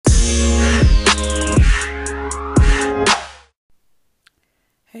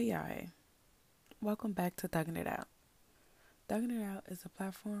Hey. Welcome back to Thugging It Out. Thugging It Out is a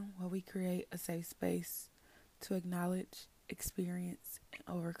platform where we create a safe space to acknowledge, experience, and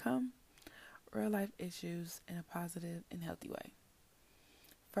overcome real life issues in a positive and healthy way.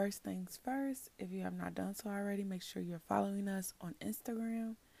 First things first, if you have not done so already, make sure you're following us on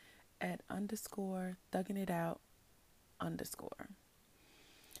Instagram at underscore thugging it out underscore.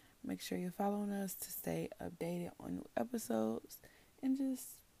 Make sure you're following us to stay updated on new episodes and just,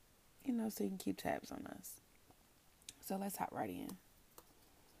 so you can keep tabs on us. So let's hop right in.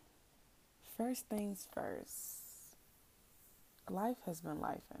 First things first, life has been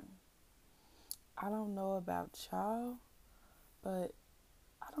lifing. I don't know about y'all, but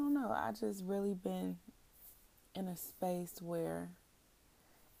I don't know. I just really been in a space where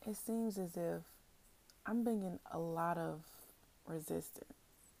it seems as if I'm bringing a lot of resistance.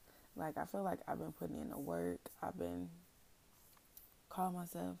 Like, I feel like I've been putting in the work. I've been calling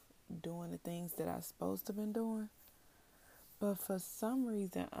myself doing the things that I'm supposed to been doing. But for some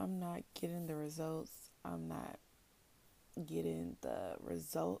reason, I'm not getting the results. I'm not getting the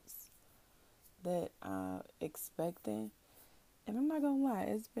results that I'm expecting. And I'm not going to lie,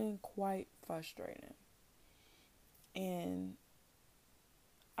 it's been quite frustrating. And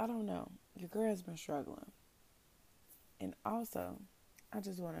I don't know, your girl has been struggling. And also, I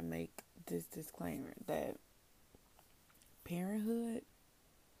just want to make this disclaimer that parenthood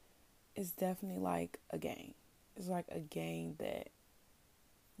is definitely like a game. It's like a game that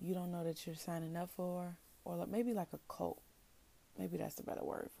you don't know that you're signing up for, or like maybe like a cult. Maybe that's a better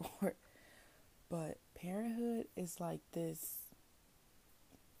word for it. But parenthood is like this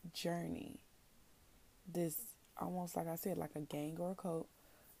journey, this almost like I said, like a gang or a cult,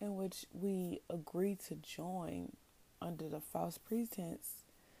 in which we agree to join under the false pretense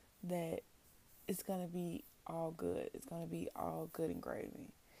that it's going to be all good. It's going to be all good and gravy.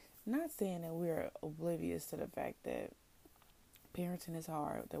 Not saying that we're oblivious to the fact that parenting is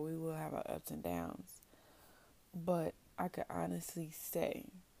hard, that we will have our ups and downs. But I could honestly say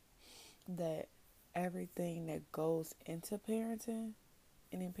that everything that goes into parenting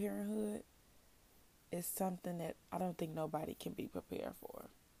and in parenthood is something that I don't think nobody can be prepared for.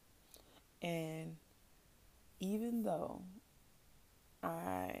 And even though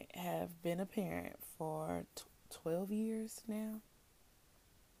I have been a parent for 12 years now,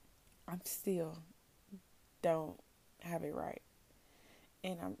 I'm still don't have it right.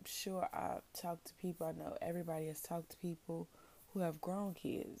 And I'm sure I've talked to people, I know everybody has talked to people who have grown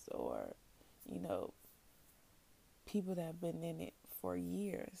kids or, people that have been in it for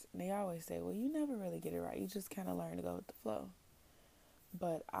years. And they always say, well, you never really get it right. You just kind of learn to go with the flow.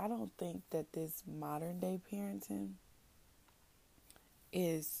 But I don't think that this modern day parenting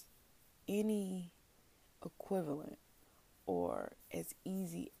is any equivalent or as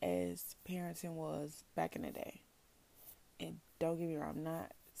easy as parenting was back in the day. And don't get me wrong, I'm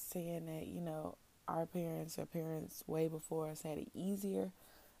not saying that, our parents or parents way before us had it easier,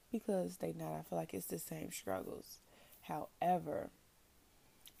 because they not. I feel like it's the same struggles. However,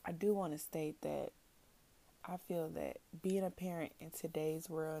 I do want to state that I feel that being a parent in today's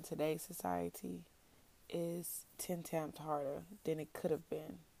world, today's society, is 10 times harder than it could have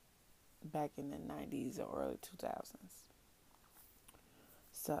been back in the 90s or early 2000s.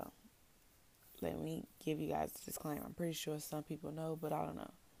 So, let me give you guys a disclaimer. I'm pretty sure some people know, but I don't know.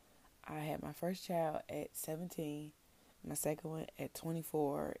 I had my first child at 17, my second one at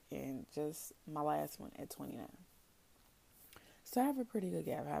 24, and just my last one at 29. So I have a pretty good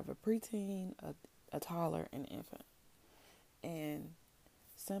gap. I have a preteen, a toddler, and an infant. And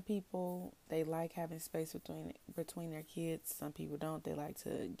some people, they like having space between their kids. Some people don't. They like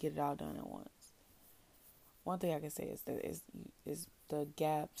to get it all done at once. One thing I can say is that is the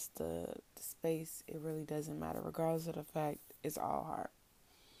gaps, the space, it really doesn't matter. Regardless of the fact, it's all hard.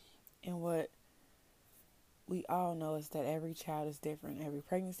 And what we all know is that every child is different. Every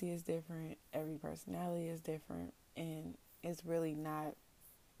pregnancy is different. Every personality is different. And it's really not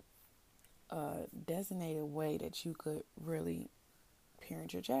a designated way that you could really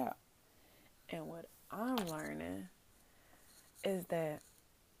parent your child. And what I'm learning is that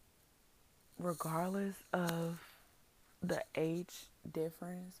regardless of the age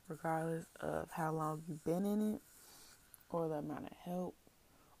difference, regardless of how long you've been in it, or the amount of help,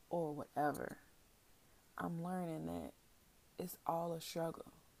 or whatever, I'm learning that it's all a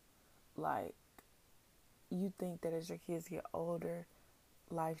struggle. Like, you think that as your kids get older,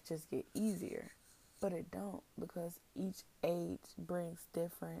 life just get easier, but it don't, because each age brings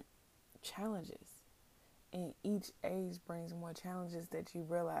different challenges, and each age brings more challenges that you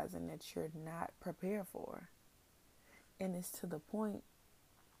realize and that you're not prepared for. And it's to the point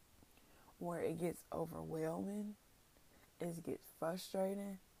where it gets overwhelming, it gets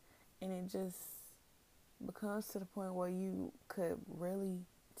frustrating, and it just becomes to the point where you could really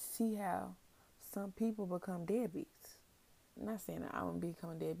see how some people become deadbeats. I'm not saying that I'm gonna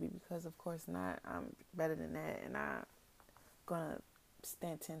become a deadbeat, because of course not. I'm better than that, and I'm gonna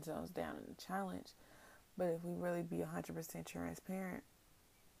stand 10 toes down in the challenge. But if we really be 100% transparent,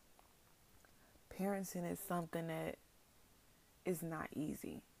 parenting is something that is not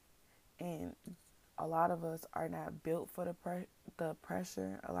easy, and a lot of us are not built for the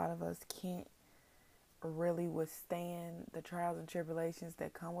pressure. A lot of us can't really withstand the trials and tribulations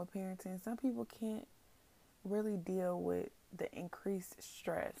that come with parenting. Some people can't really deal with the increased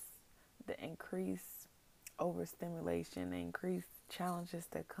stress, the increased overstimulation, the increased challenges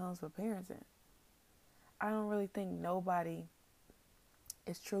that comes with parenting. I don't really think nobody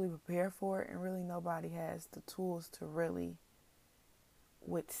is truly prepared for it, and really nobody has the tools to really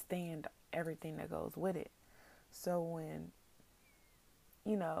withstand everything that goes with it. So when,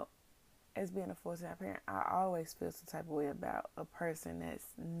 you know, as being a full-time parent, I always feel some type of way about a person that's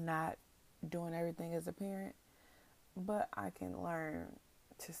not doing everything as a parent, but I can learn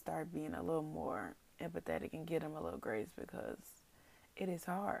to start being a little more empathetic and give them a little grace, because it is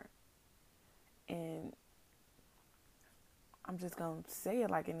hard. And I'm just going to say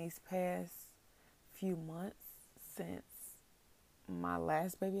it, like, in these past few months since my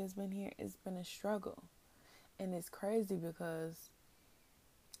last baby has been here, it's been a struggle. And it's crazy because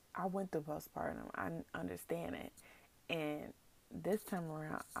I went through postpartum. I understand it. And this time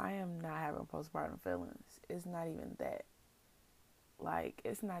around, I am not having postpartum feelings. It's not even that. Like,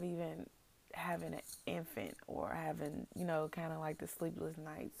 it's not even having an infant or having, kind of like the sleepless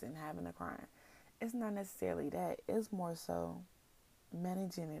nights and having a crying. It's not necessarily that. It's more so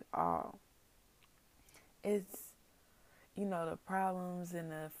managing it all. It's, the problems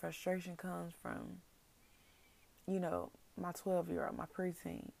and the frustration comes from, my 12-year-old, my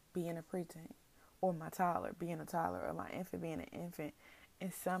preteen, being a preteen, or my toddler being a toddler, or my infant being an infant,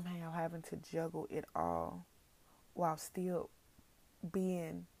 and somehow having to juggle it all while still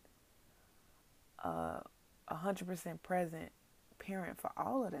being a 100% present parent for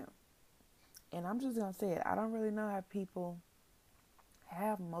all of them. And I'm just gonna say it, I don't really know how people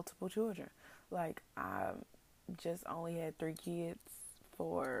have multiple children. Like, I just only had 3 kids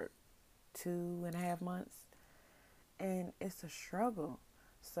for 2.5 months, and it's a struggle.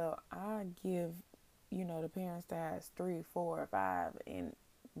 So I give, the parents that has 3, 4, 5, and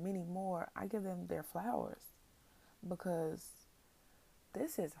many more, I give them their flowers, because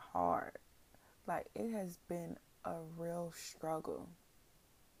this is hard. Like, it has been a real struggle,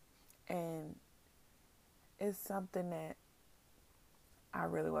 and it's something that I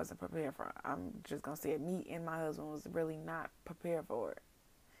really wasn't prepared for. I'm just gonna say it. Me and my husband was really not prepared for it.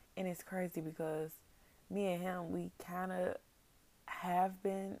 And it's crazy because me and him, we kind of have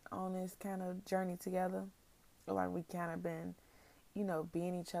been on this kind of journey together. Like, we kind of been,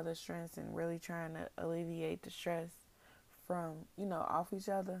 being each other's strengths and really trying to alleviate the stress from, off each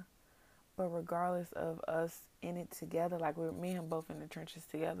other. But regardless of us in it together, like, we're me and him both in the trenches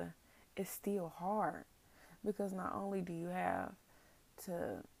together, it's still hard, because not only do you have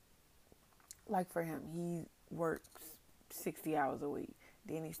to, like, for him, he works 60 hours a week.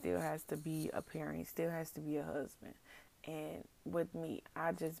 Then he still has to be a parent. He still has to be a husband. And with me,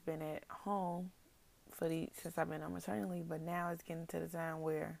 I just been at home since I've been on maternity leave, but now it's getting to the time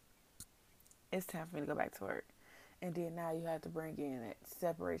where it's time for me to go back to work. And then now you have to bring in that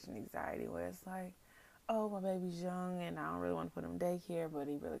separation anxiety, where it's like, oh, my baby's young and I don't really want to put him in daycare, but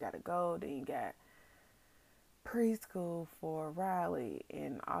he really got to go. Then you got preschool for Riley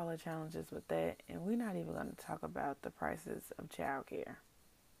and all the challenges with that. And we're not even going to talk about the prices of childcare,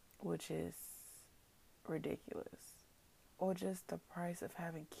 which is ridiculous. Or just the price of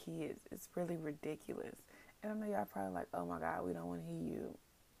having kids. It's really ridiculous. And I know y'all probably like, oh my God, we don't want to hear you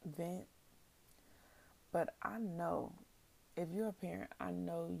vent. But I know, if you're a parent, I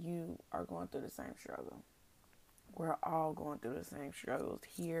know you are going through the same struggle. We're all going through the same struggles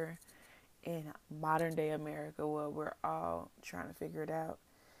here in modern day America, where we're all trying to figure it out.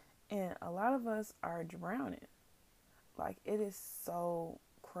 And a lot of us are drowning. Like, it is so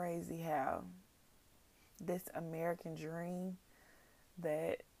crazy how this American dream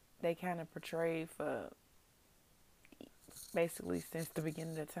that they kind of portray for basically since the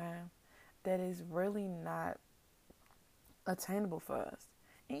beginning of time, that is really not attainable for us.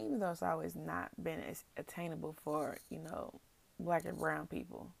 And even though it's always not been as attainable for, black and brown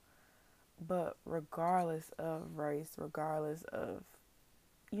people, but regardless of race, regardless of,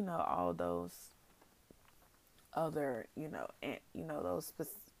 all those other, and, those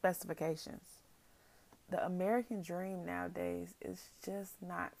specifications. The American dream nowadays is just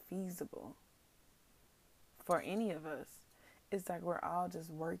not feasible for any of us. It's like we're all just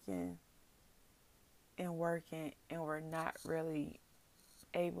working and working, and we're not really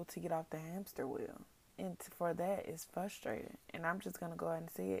able to get off the hamster wheel. And for that, it's frustrating. And I'm just going to go ahead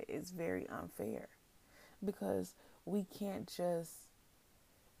and say it. It's very unfair because we can't just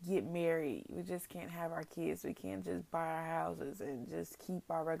get married. We just can't have our kids. We can't just buy our houses and just keep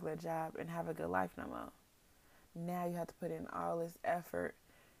our regular job and have a good life no more. Now you have to put in all this effort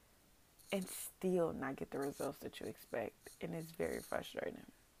and still not get the results that you expect. And it's very frustrating.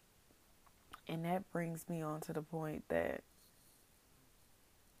 And that brings me on to the point that,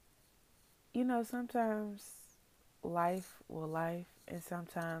 sometimes life will life, and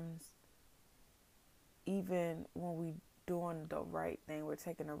sometimes even when we doing the right thing, we're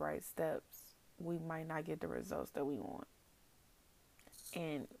taking the right steps, we might not get the results that we want.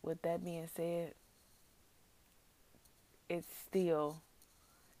 And with that being said, it's still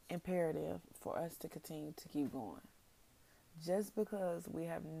imperative for us to continue to keep going. Just because we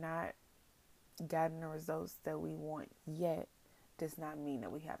have not gotten the results that we want yet does not mean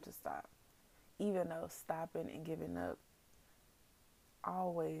that we have to stop. Even though stopping and giving up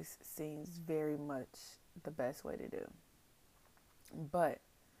always seems very much the best way to do. But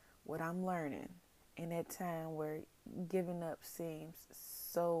what I'm learning in that time where giving up seems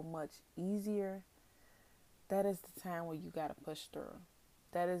so much easier, that is the time where you got to push through.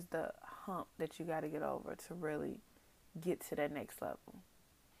 That is the hump that you got to get over to really get to that next level.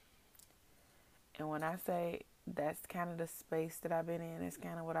 And when I say that's kind of the space that I've been in, it's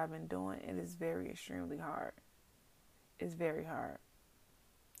kind of what I've been doing, it is very extremely hard. It's very hard.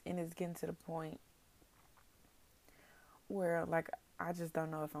 And it's getting to the point where, like, I just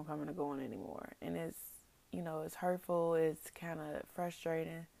don't know if I'm coming or going anymore. And it's, it's hurtful. It's kind of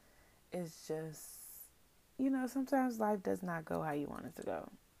frustrating. It's just, sometimes life does not go how you want it to go.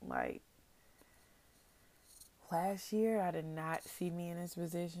 Like, last year, I did not see me in this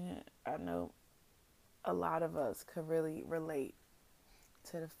position. I know a lot of us could really relate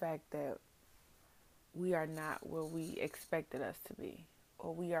to the fact that we are not where we expected us to be,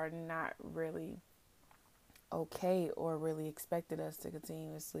 or we are not really okay, or really expected us to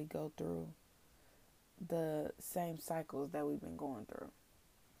continuously go through the same cycles that we've been going through.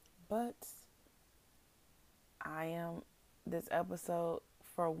 But this episode,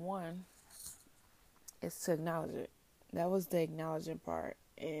 for one, is to acknowledge it. That was the acknowledging part.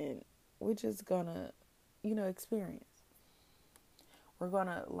 And we're just gonna, experience. We're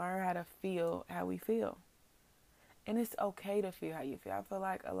gonna learn how to feel how we feel. And it's okay to feel how you feel. I feel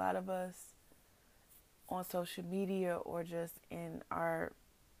like a lot of us on social media or just in our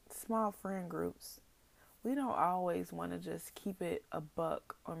small friend groups, we don't always want to just keep it a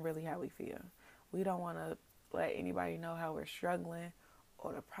buck on really how we feel. We don't want to let anybody know how we're struggling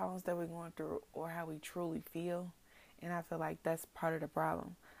or the problems that we're going through or how we truly feel. And I feel like that's part of the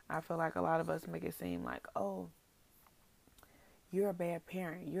problem. I feel like a lot of us make it seem like, oh, you're a bad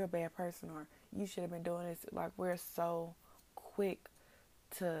parent, you're a bad person, or you should have been doing this. Like, we're so quick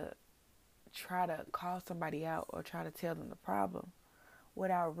to try to call somebody out or try to tell them the problem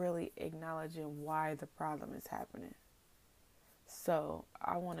without really acknowledging why the problem is happening. So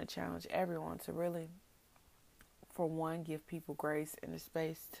I want to challenge everyone to really, for one, give people grace and the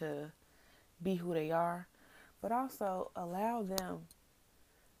space to be who they are, but also allow them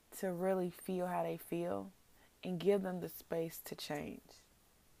to really feel how they feel and give them the space to change.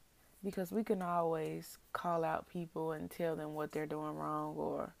 Because we can always call out people and tell them what they're doing wrong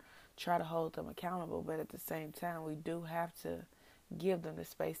or try to hold them accountable, but at the same time, we do have to give them the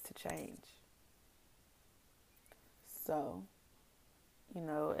space to change. So,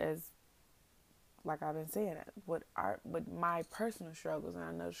 as like I've been saying, with my personal struggles, and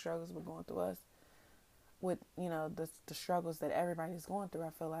I know the struggles we're going through us, with the struggles that everybody's going through,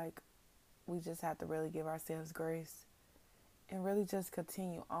 I feel like we just have to really give ourselves grace and really just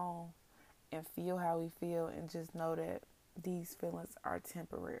continue on and feel how we feel, and just know that these feelings are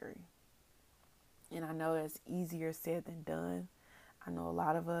temporary. And I know that's easier said than done. I know a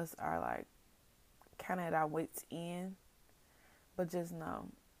lot of us are like kind of at our wits' end, but just know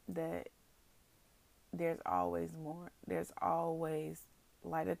that there's always more. There's always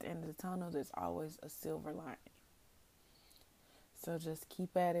light at the end of the tunnel. There's always a silver lining. So just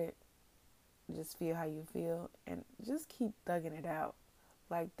keep at it. Just feel how you feel, and just keep thugging it out.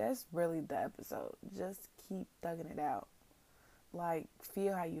 Like, that's really the episode. Just keep thugging it out. Like,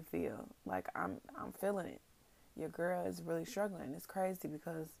 feel how you feel. Like, I'm feeling it. Your girl is really struggling. It's crazy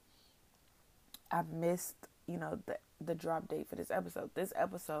because I've missed the drop date for this episode. This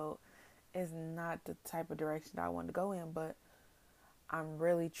episode is not the type of direction I want to go in, but I'm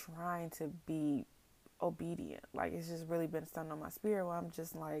really trying to be obedient. Like, it's just really been something on my spirit where I'm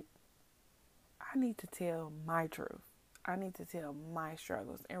just like, I need to tell my truth. I need to tell my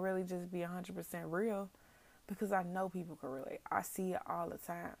struggles and really just be 100% real, because I know people can relate. I see it all the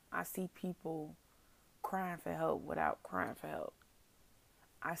time. I see people crying for help without crying for help.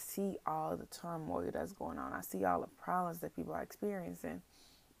 I see all the turmoil that's going on. I see all the problems that people are experiencing.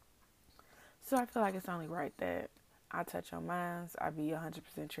 So I feel like it's only right that I touch on minds. I be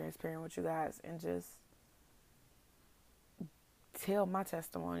 100% transparent with you guys and just tell my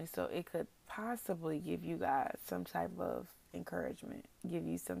testimony so it could possibly give you guys some type of encouragement, give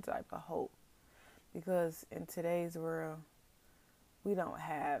you some type of hope. Because in today's world, we don't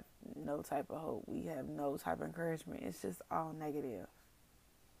have no type of hope. We have no type of encouragement. It's just all negative.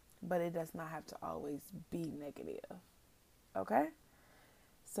 But it does not have to always be negative. Okay?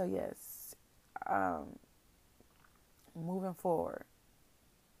 So yes, moving forward,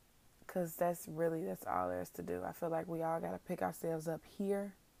 because that's all there is to do. I feel like we all got to pick ourselves up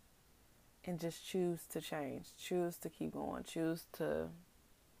here and just choose to change, choose to keep going, choose to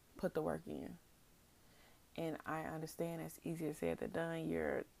put the work in. And I understand it's easier said than done.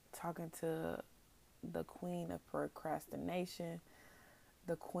 You're talking to the queen of procrastination,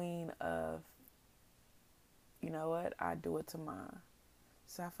 the queen of, you know what, I do it to mine.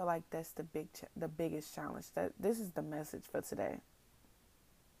 So I feel like that's the biggest challenge. That this is the message for today.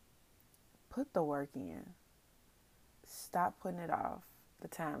 Put the work in. Stop putting it off. The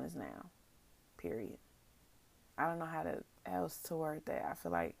time is now. Period. I don't know how else to word that. I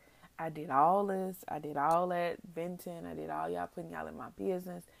feel like I did all this. I did all that venting. I did all y'all putting y'all in my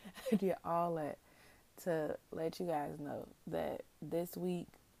business. I did all that to let you guys know that this week,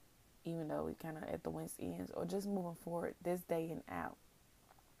 even though we kind of at the wind's ends, or just moving forward this day and out,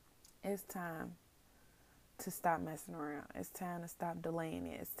 it's time to stop messing around. It's time to stop delaying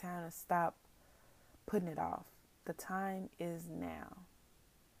it. It's time to stop putting it off. The time is now.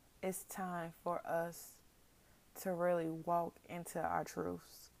 It's time for us to really walk into our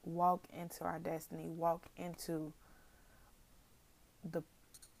truths, walk into our destiny, walk into the,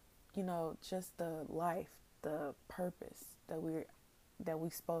 just the life, the purpose that we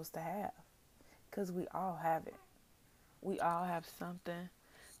supposed to have. Because we all have it. We all have something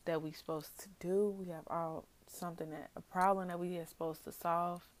that we supposed to do. We have a problem that we are supposed to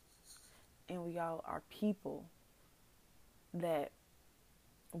solve. And we all are people that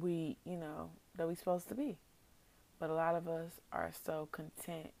we supposed to be. But a lot of us are so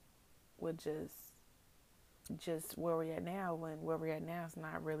content with just where we're at now, when where we're at now is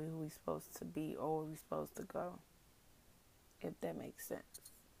not really who we're supposed to be or where we're supposed to go, if that makes sense.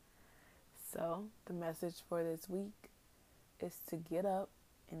 So the message for this week is to get up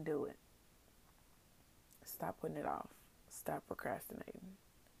and do it. Stop putting it off. Stop procrastinating.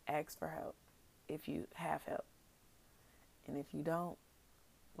 Ask for help if you have help. And if you don't,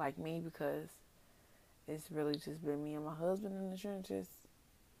 like me, because it's really just been me and my husband in the trenches,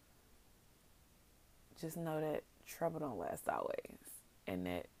 just know that trouble don't last always. And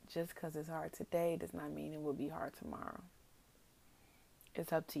that just because it's hard today does not mean it will be hard tomorrow.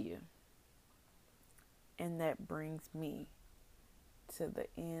 It's up to you. And that brings me to the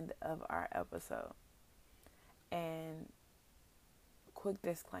end of our episode. And quick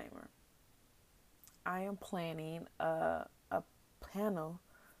disclaimer. I am planning a panel,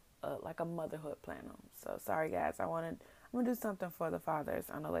 like a motherhood panel. So sorry guys, I'm going to do something for the fathers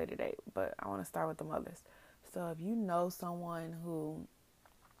on a later date, but I want to start with the mothers. So if you know someone who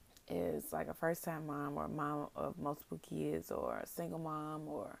is like a first-time mom or a mom of multiple kids or a single mom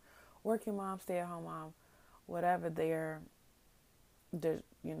or working mom, stay-at-home mom, whatever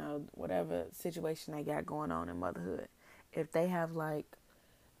whatever situation they got going on in motherhood, if they have like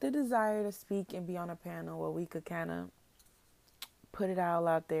the desire to speak and be on a panel where we could kind of put it all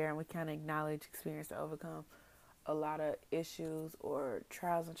out there and we kind of acknowledge, experience, to overcome a lot of issues or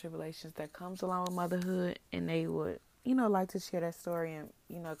trials and tribulations that comes along with motherhood, and they would, like to share that story and,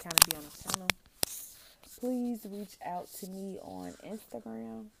 kind of be on the channel, please reach out to me on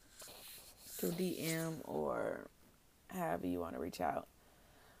Instagram through DM or however you want to reach out.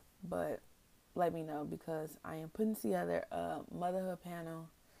 But let me know, because I am putting together a motherhood panel.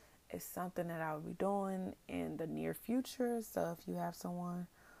 It's something that I will be doing in the near future. So if you have someone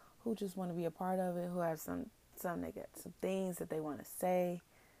who just want to be a part of it, who have some things that they want to say,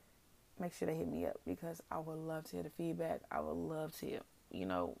 make sure they hit me up, because I would love to hear the feedback. I would love to,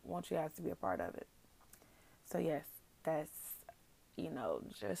 want you guys to be a part of it. So yes, that's,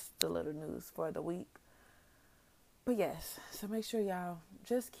 just the little news for the week. But yes, so make sure y'all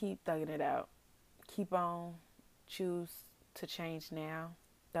just keep thugging it out. Keep on. Choose to change now.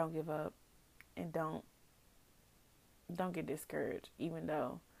 Don't give up, and don't get discouraged. Even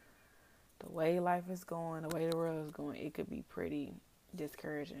though the way life is going, the way the world is going, it could be pretty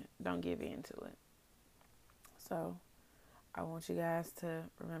discouraging. Don't give in to it. So I want you guys to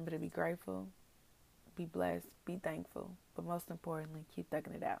remember to be grateful, be blessed, be thankful, but most importantly, keep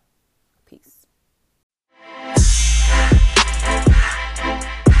thugging it out. Peace.